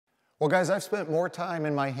Well guys, I've spent more time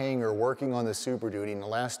in my hangar working on the Super Duty in the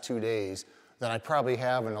last 2 days than I probably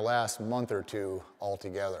have in the last month or two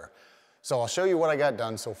altogether. So I'll show you what I got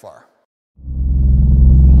done so far.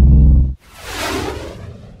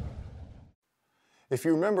 If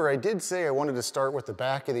you remember, I did say I wanted to start with the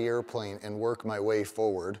back of the airplane and work my way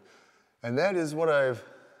forward. And that is what I've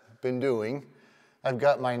been doing. I've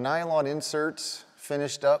got my nylon inserts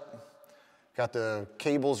finished up, got the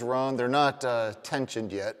cables run. They're not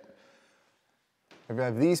tensioned yet. I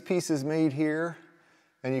have these pieces made here,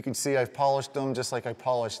 and you can see I've polished them just like I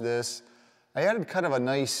polished this. I added kind of a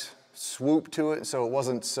nice swoop to it so it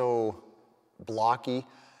wasn't so blocky.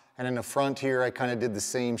 And in the front here, I kind of did the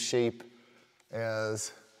same shape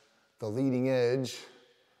as the leading edge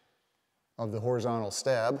of the horizontal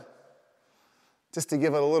stab, just to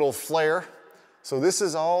give it a little flair. So this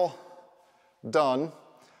is all done.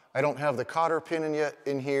 I don't have the cotter pin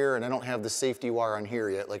in here, and I don't have the safety wire on here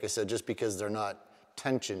yet, like I said, just because they're not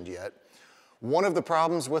tensioned yet. One of the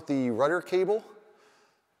problems with the rudder cable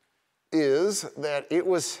is that it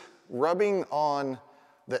was rubbing on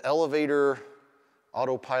the elevator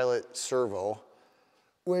autopilot servo,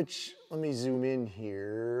 which, let me zoom in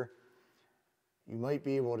here. You might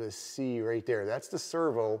be able to see right there. That's the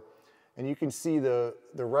servo, and you can see the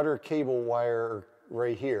rudder cable wire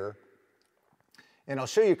right here. And I'll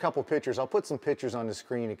show you a couple pictures. I'll put some pictures on the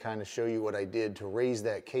screen to kind of show you what I did to raise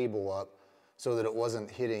that cable up so that it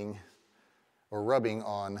wasn't hitting or rubbing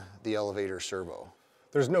on the elevator servo.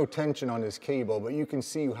 There's no tension on this cable, but you can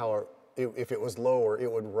see how if it was lower,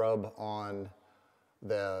 it would rub on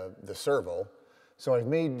the servo. So I've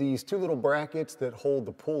made these two little brackets that hold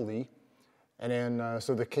the pulley, and then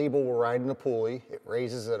so the cable will ride in the pulley. It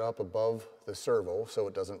raises it up above the servo so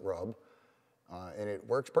it doesn't rub, and it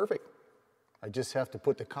works perfect. I just have to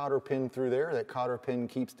put the cotter pin through there. That cotter pin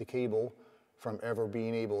keeps the cable from ever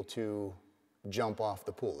being able to jump off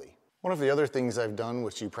the pulley. One of the other things I've done,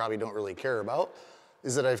 which you probably don't really care about,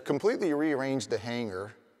 is that I've completely rearranged the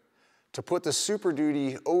hangar to put the Super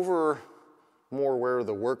Duty over more where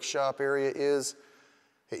the workshop area is.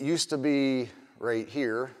 It used to be right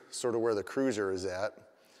here, sort of where the cruiser is at.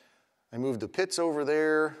 I moved the pits over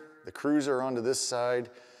there, the cruiser onto this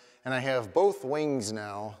side, and I have both wings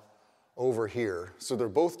now over here. So they're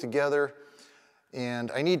both together,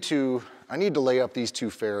 and I need to lay up these two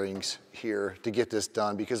fairings here to get this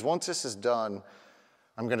done, because once this is done,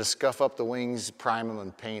 I'm gonna scuff up the wings, prime them,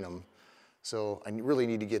 and paint them. So I really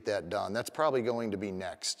need to get that done. That's probably going to be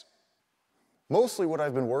next. Mostly what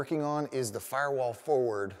I've been working on is the firewall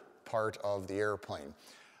forward part of the airplane.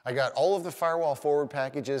 I got all of the firewall forward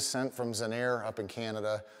packages sent from Zenair up in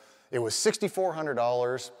Canada. It was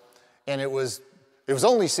 $6,400, and it was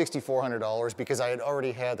only $6,400 because I had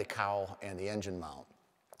already had the cowl and the engine mount.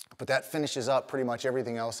 But that finishes up pretty much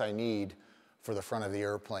everything else I need for the front of the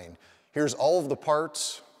airplane. Here's all of the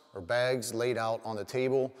parts or bags laid out on the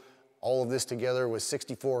table. All of this together was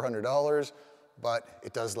 $6,400, but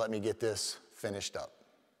it does let me get this finished up.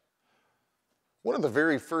 One of the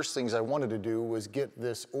very first things I wanted to do was get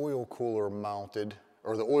this oil cooler mounted,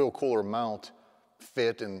 or the oil cooler mount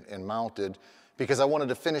fit and mounted, because I wanted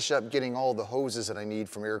to finish up getting all the hoses that I need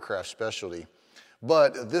from Aircraft Specialty.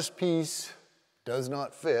 But this piece does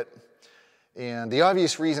not fit, and the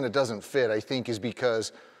obvious reason it doesn't fit, I think, is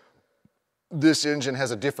because this engine has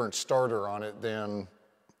a different starter on it than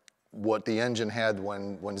what the engine had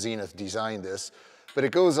when Zenith designed this. But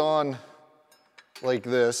it goes on like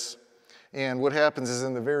this, and what happens is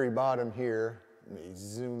in the very bottom here, let me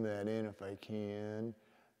zoom that in if I can,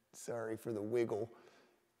 sorry for the wiggle.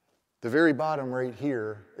 The very bottom right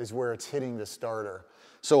here is where it's hitting the starter.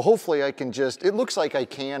 So hopefully I can just, it looks like I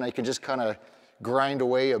can just kind of grind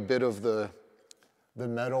away a bit of the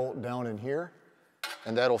metal down in here,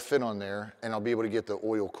 and that'll fit on there, and I'll be able to get the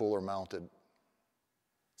oil cooler mounted.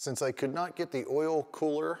 Since I could not get the oil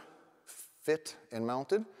cooler fit and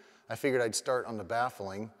mounted, I figured I'd start on the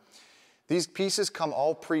baffling. These pieces come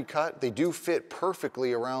all pre-cut. They do fit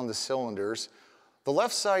perfectly around the cylinders. The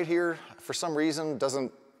left side here, for some reason,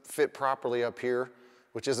 doesn't fit properly up here,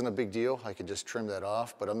 which isn't a big deal. I could just trim that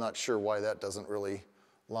off, but I'm not sure why that doesn't really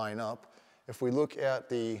line up. If we look at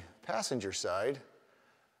the passenger side,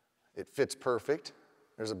 it fits perfect.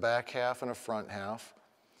 There's a back half and a front half.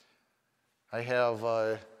 I have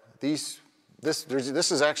this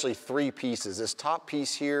is actually 3 pieces. This top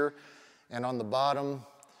piece here, and on the bottom,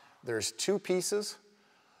 there's 2 pieces.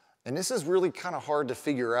 And this is really kind of hard to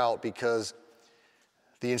figure out because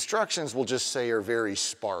the instructions will just say are very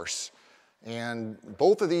sparse. And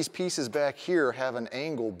both of these pieces back here have an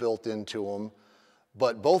angle built into them,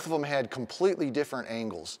 but both of them had completely different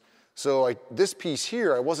angles. So this piece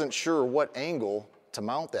here, I wasn't sure what angle to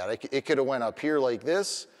mount that. It could have went up here like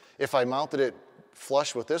this if I mounted it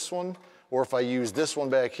flush with this one, or if I use this one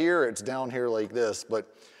back here, it's down here like this.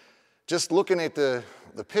 But just looking at the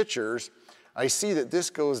pictures, I see that this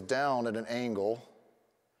goes down at an angle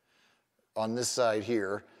on this side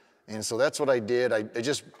here. And so that's what I did.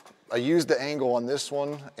 I used the angle on this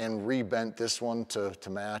one and rebent this one to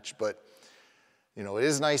match. But you know, it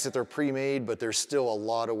is nice that they're pre-made, but there's still a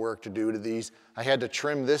lot of work to do to these. I had to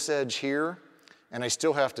trim this edge here, and I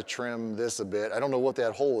still have to trim this a bit. I don't know what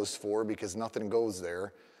that hole is for because nothing goes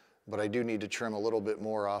there, but I do need to trim a little bit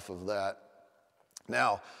more off of that.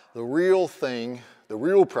 Now, the real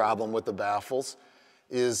problem with the baffles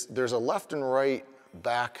is there's a left and right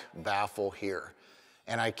back baffle here,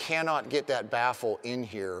 and I cannot get that baffle in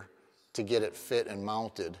here to get it fit and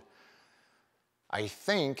mounted. I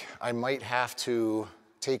think I might have to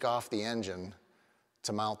take off the engine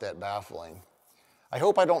to mount that baffling. I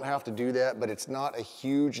hope I don't have to do that, but it's not a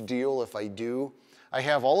huge deal if I do. I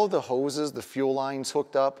have all of the hoses, the fuel lines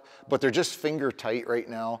hooked up, but they're just finger tight right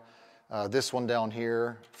now. This one down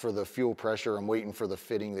here for the fuel pressure, I'm waiting for the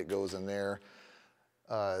fitting that goes in there.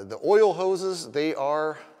 The oil hoses, they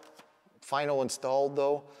are final installed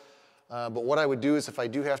though. But what I would do is if I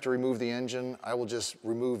do have to remove the engine, I will just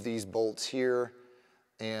remove these bolts here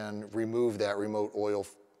and remove that remote oil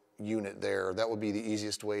unit there. That would be the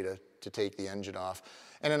easiest way to take the engine off.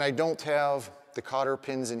 And then I don't have the cotter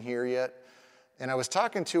pins in here yet. And I was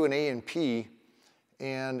talking to an A&P,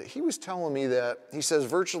 and he was telling me that, he says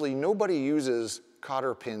virtually nobody uses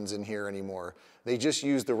cotter pins in here anymore. They just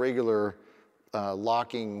use the regular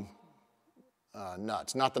locking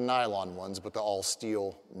nuts, not the nylon ones, but the all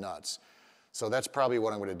steel nuts. So that's probably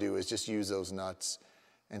what I'm going to do, is just use those nuts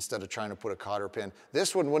instead of trying to put a cotter pin.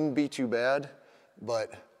 This one wouldn't be too bad,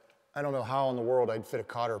 but I don't know how in the world I'd fit a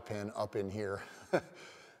cotter pin up in here.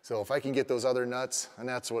 So if I can get those other nuts, and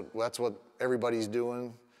that's what everybody's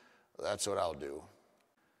doing, that's what I'll do.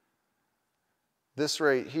 This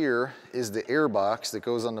right here is the air box that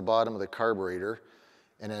goes on the bottom of the carburetor.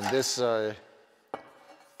 And then this,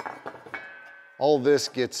 all this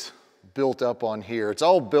gets built up on here. It's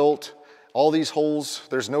all built, all these holes,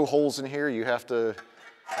 there's no holes in here. You have to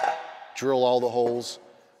drill all the holes,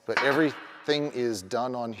 but everything is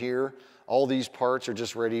done on here. All these parts are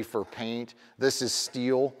just ready for paint. This is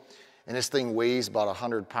steel, and this thing weighs about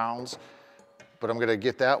 100 pounds, but I'm gonna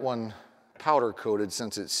get that one powder coated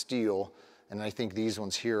since it's steel, and I think these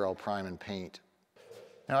ones here I'll prime and paint.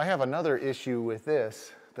 Now I have another issue with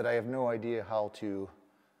this that I have no idea how to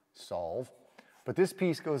solve, but this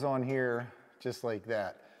piece goes on here just like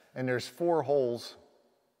that, and there's 4 holes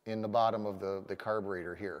in the bottom of the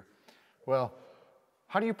carburetor here. Well,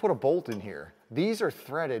 how do you put a bolt in here? These are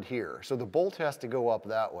threaded here, so the bolt has to go up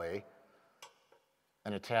that way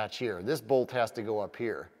and attach here. This bolt has to go up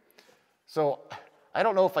here. So I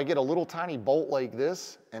don't know if I get a little tiny bolt like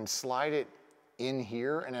this and slide it in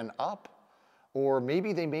here and then up, or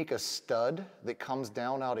maybe they make a stud that comes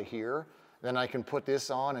down out of here. Then I can put this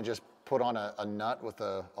on and just put on a nut with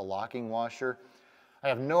a locking washer. I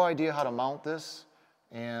have no idea how to mount this,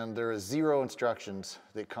 and there is 0 instructions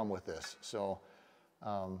that come with this. So,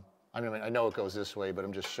 I mean, I know it goes this way, but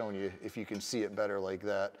I'm just showing you if you can see it better like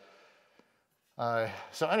that.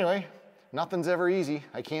 So anyway, nothing's ever easy.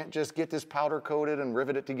 I can't just get this powder coated and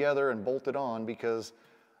rivet it together and bolt it on because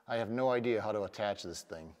I have no idea how to attach this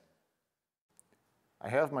thing. I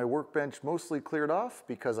have my workbench mostly cleared off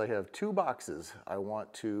because I have 2 boxes I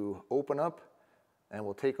want to open up, and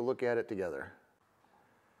we'll take a look at it together.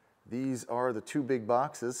 These are the 2 big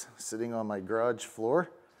boxes sitting on my garage floor.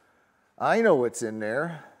 I know what's in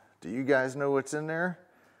there. Do you guys know what's in there?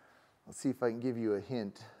 Let's see if I can give you a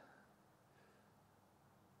hint.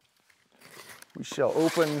 We shall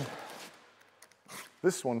open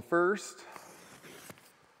this one first.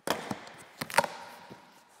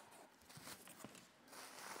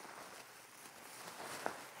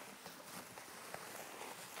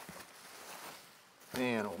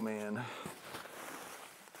 Man, oh man.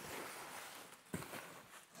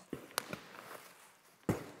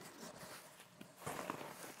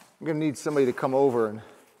 I'm gonna need somebody to come over and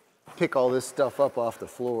pick all this stuff up off the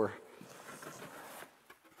floor.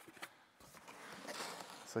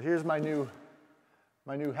 So here's my new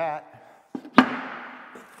hat.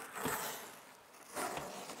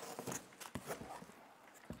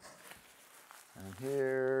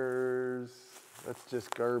 And that's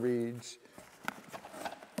just garbage.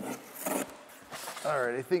 All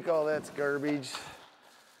right, I think all that's garbage.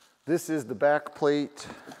 This is the back plate.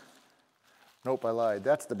 Nope, I lied.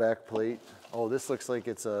 That's the back plate. Oh, this looks like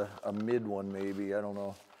it's a mid one maybe. I don't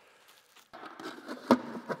know.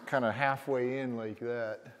 kind of halfway in like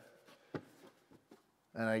that.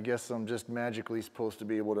 And I guess I'm just magically supposed to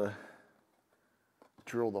be able to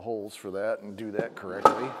drill the holes for that and do that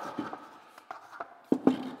correctly.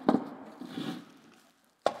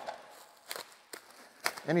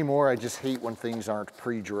 Anymore, I just hate when things aren't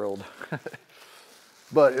pre-drilled.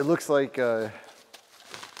 But it looks like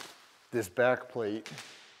this back plate,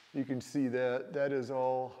 you can see that is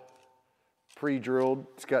all pre-drilled.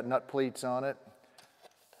 It's got nut plates on it.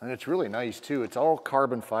 And it's really nice too. It's all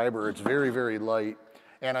carbon fiber. It's very, very light.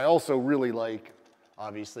 And I also really like,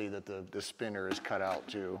 obviously, that the spinner is cut out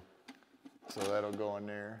too. So that'll go in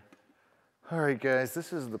there. All right, guys,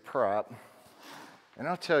 this is the prop. And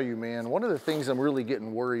I'll tell you, man, one of the things I'm really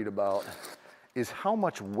getting worried about is how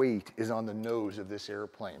much weight is on the nose of this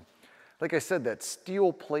airplane. Like I said, that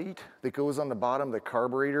steel plate that goes on the bottom of the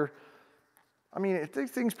carburetor, I mean, this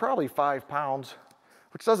thing's probably 5 pounds,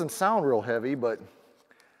 which doesn't sound real heavy, but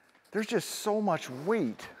there's just so much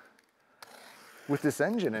weight with this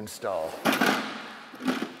engine installed.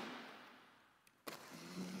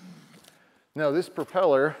 Now this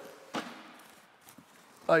propeller,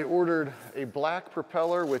 I ordered a black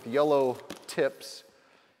propeller with yellow tips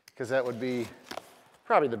because that would be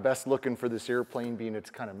probably the best looking for this airplane, being it's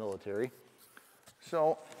kind of military.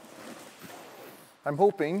 So I'm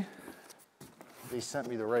hoping they sent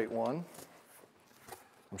me the right one.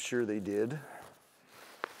 I'm sure they did.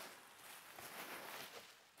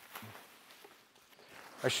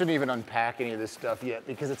 I shouldn't even unpack any of this stuff yet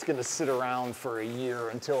because it's going to sit around for a year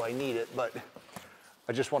until I need it, but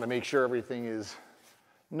I just want to make sure everything is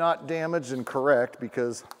not damaged and correct,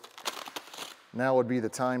 because now would be the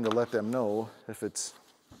time to let them know if it's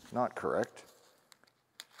not correct.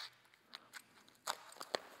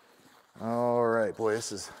 All right, boy,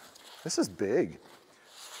 this is big.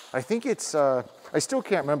 I think it's, I still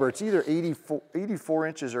can't remember, it's either 84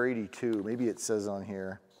 inches or 82, maybe it says on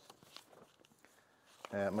here.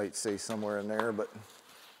 It might say somewhere in there, but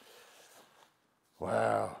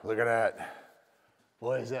wow, look at that.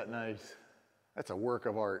 Boy, is that nice. That's a work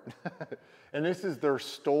of art. And this is their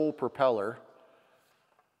Stoll propeller.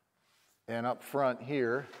 And up front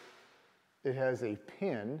here, it has a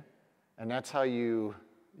pin, and that's how you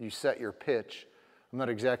set your pitch. I'm not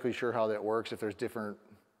exactly sure how that works, if there's different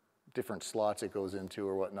slots it goes into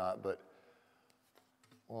or whatnot, but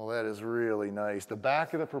well, that is really nice. The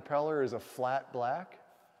back of the propeller is a flat black,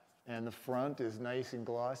 and the front is nice and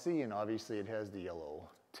glossy, and obviously it has the yellow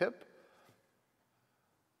tip.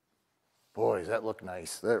 Boy, does that look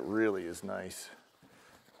nice. That really is nice.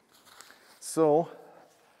 So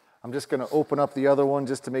I'm just going to open up the other one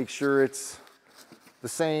just to make sure it's the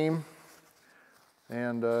same.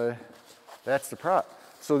 And that's the prop.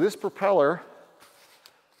 So this propeller,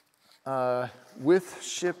 with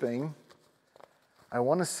shipping, I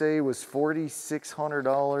want to say was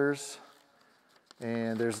 $4,600.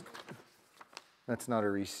 And that's not a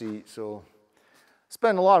receipt. So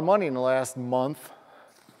spent a lot of money in the last month.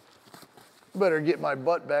 Better get my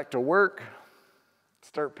butt back to work,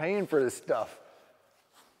 start paying for this stuff.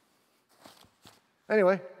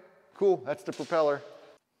 Anyway, cool, that's the propeller.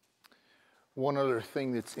 One other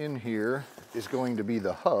thing that's in here is going to be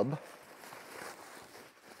the hub,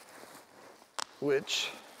 which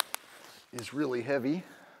is really heavy.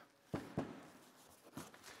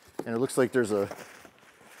 And it looks like there's a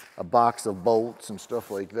box of bolts and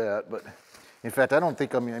stuff like that, but in fact, I don't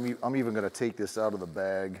think I'm even gonna take this out of the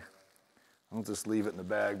bag. I'll just leave it in the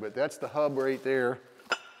bag, but that's the hub right there.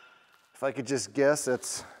 If I could just guess,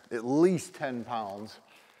 that's at least 10 pounds.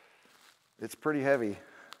 It's pretty heavy.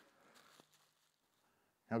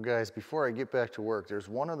 Now guys, before I get back to work, there's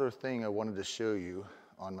one other thing I wanted to show you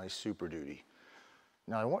on my Super Duty.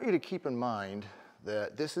 Now I want you to keep in mind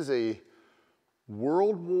that this is a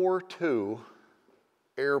World War II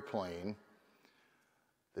airplane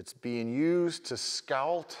that's being used to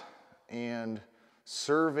scout and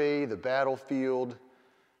survey the battlefield,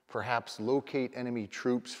 perhaps locate enemy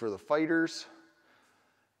troops for the fighters.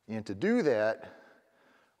 And to do that,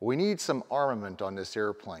 we need some armament on this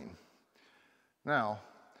airplane. Now,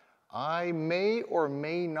 I may or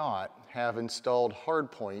may not have installed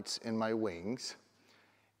hardpoints in my wings,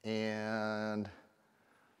 and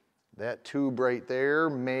that tube right there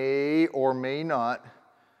may or may not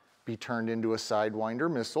be turned into a Sidewinder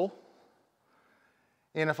missile.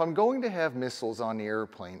 And if I'm going to have missiles on the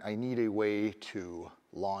airplane, I need a way to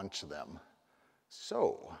launch them.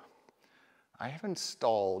 So I have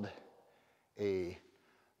installed a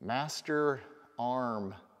master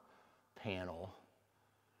arm panel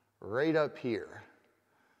right up here.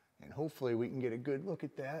 And hopefully we can get a good look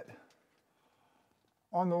at that.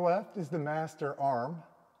 On the left is the master arm.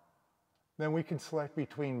 Then we can select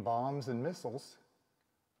between bombs and missiles.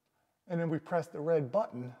 And then we press the red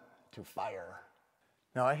button to fire.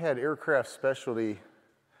 Now I had Aircraft Specialty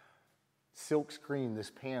silk screen this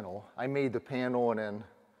panel. I made the panel and then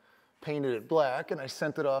painted it black, and I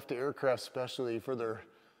sent it off to Aircraft Specialty for their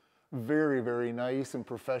very, very nice and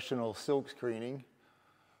professional silk screening.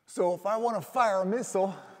 So if I want to fire a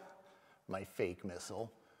missile, my fake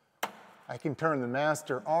missile, I can turn the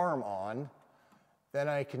master arm on. Then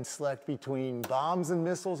I can select between bombs and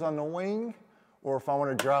missiles on the wing, or if I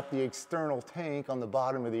want to drop the external tank on the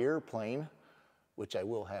bottom of the airplane, which I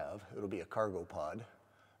will have, it'll be a cargo pod.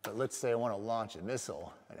 But let's say I want to launch a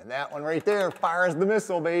missile, and then that one right there fires the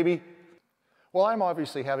missile, baby. Well, I'm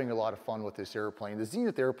obviously having a lot of fun with this airplane. The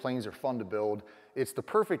Zenith airplanes are fun to build. It's the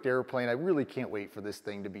perfect airplane. I really can't wait for this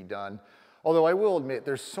thing to be done. Although I will admit,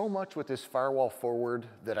 there's so much with this firewall forward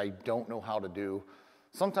that I don't know how to do.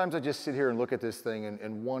 Sometimes I just sit here and look at this thing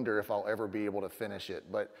and wonder if I'll ever be able to finish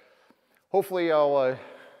it. But hopefully I'll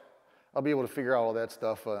be able to figure out all that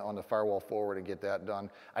stuff on the firewall forward and get that done.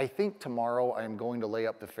 I think tomorrow I am going to lay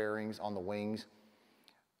up the fairings on the wings.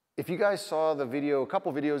 If you guys saw the video a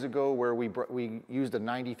couple videos ago where we used a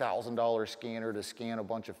 $90,000 scanner to scan a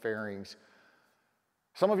bunch of fairings,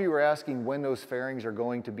 some of you were asking when those fairings are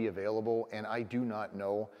going to be available, and I do not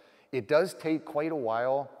know. It does take quite a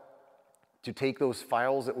while to take those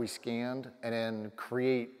files that we scanned and then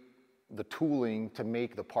create the tooling to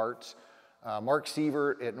make the parts. Mark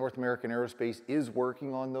Sievert at North American Aerospace is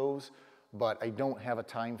working on those, but I don't have a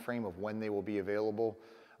time frame of when they will be available.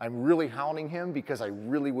 I'm really hounding him because I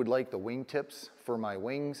really would like the wingtips for my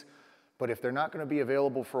wings, but if they're not going to be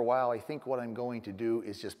available for a while, I think what I'm going to do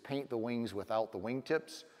is just paint the wings without the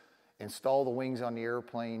wingtips, install the wings on the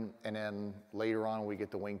airplane, and then later on when we get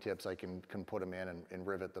the wingtips, I can put them in and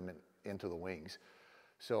rivet them into the wings.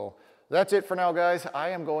 So that's it for now, guys. I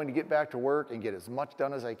am going to get back to work and get as much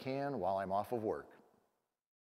done as I can while I'm off of work.